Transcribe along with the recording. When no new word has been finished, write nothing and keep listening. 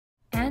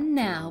And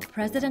now,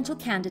 presidential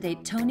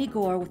candidate Tony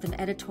Gore with an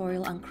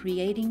editorial on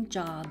creating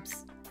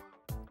jobs.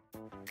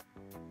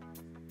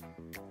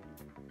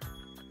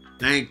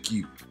 Thank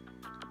you.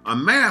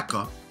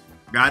 America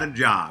got a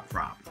job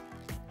problem.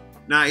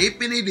 Now,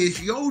 if it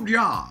is your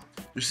job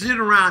to sit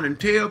around and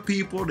tell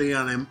people the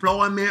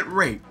unemployment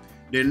rate,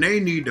 then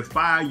they need to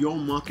fire your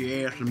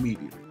monkey ass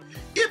immediately.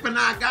 If and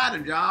I got a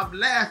job, the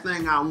last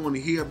thing I want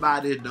to hear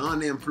about is the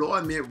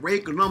unemployment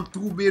rate because I'm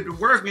too busy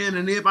working,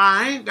 and if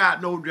I ain't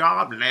got no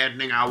job, the last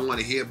thing I want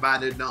to hear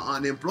about is the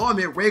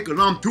unemployment rate because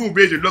I'm too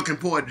busy looking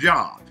for a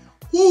job.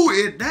 Who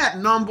is that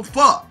number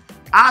for?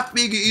 I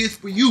figure it's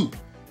for you,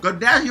 because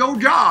that's your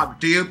job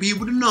to tell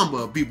people the number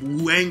of people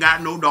who ain't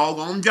got no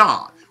doggone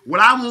job. What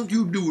I want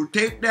you to do is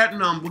take that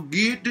number,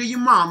 give it to your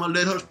mama,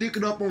 let her stick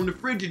it up on the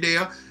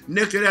Frigidaire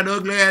next to that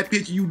ugly ass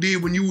picture you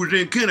did when you was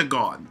in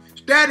kindergarten.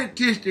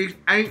 Statistics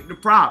ain't the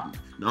problem.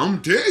 Now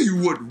I'm gonna tell you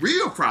what the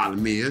real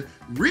problem is.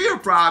 Real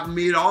problem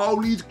is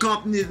all these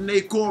companies and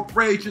their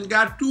corporations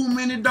got too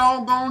many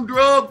doggone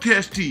drug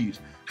testees.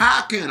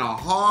 How can a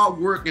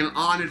hard-working,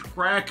 honest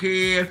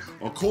crackhead,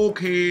 or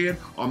cokehead,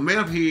 or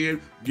meth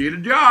head get a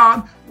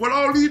job with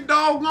all these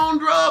doggone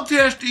drug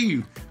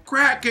testees?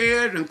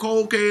 Crackheads and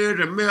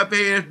cokeheads and meth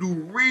heads do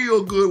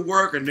real good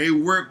work, and they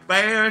work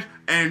fast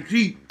and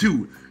cheap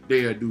too.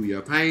 They'll do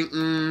your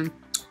painting,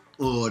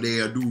 or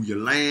they'll do your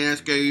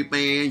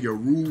landscaping, your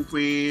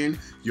roofing,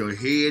 your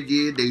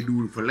hedges. They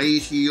do the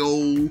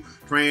fellatio,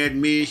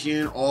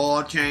 transmission,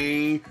 oil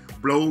change,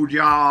 blow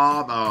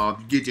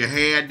job, get your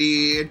hair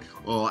did,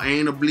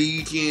 anal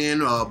bleaching,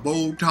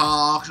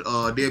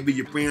 Botox. They'll be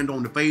your friend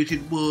on the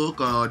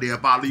Facebook. They'll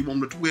follow you on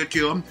the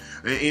Twitter.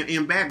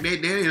 And back there,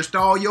 they'll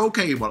install your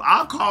cable.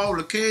 I called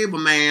the cable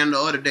man the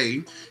other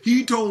day.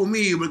 He told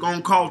me it was going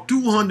to cost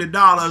 $200 and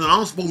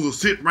I'm supposed to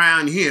sit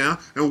around here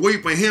and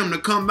wait for him to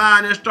come by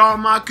and install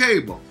my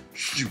cable.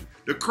 Shoot,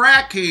 the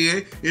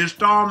crackhead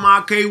installed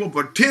my cable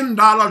for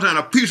 $10 and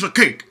a piece of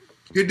cake.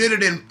 He did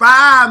it in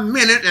 5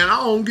 minutes, and I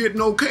don't get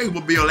no cable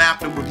bill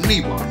afterwards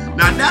neither.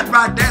 Now that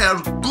right there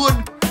is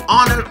good,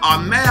 honest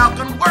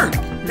American work.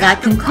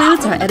 That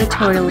concludes our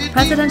editorial with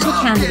presidential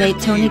candidate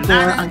Tony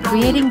Gore on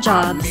creating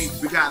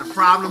jobs. We got a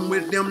problem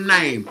with them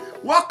names.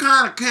 What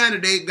kind of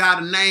candidate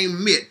got a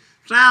name Mitt?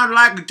 Sounds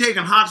like they're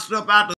taking hot stuff out the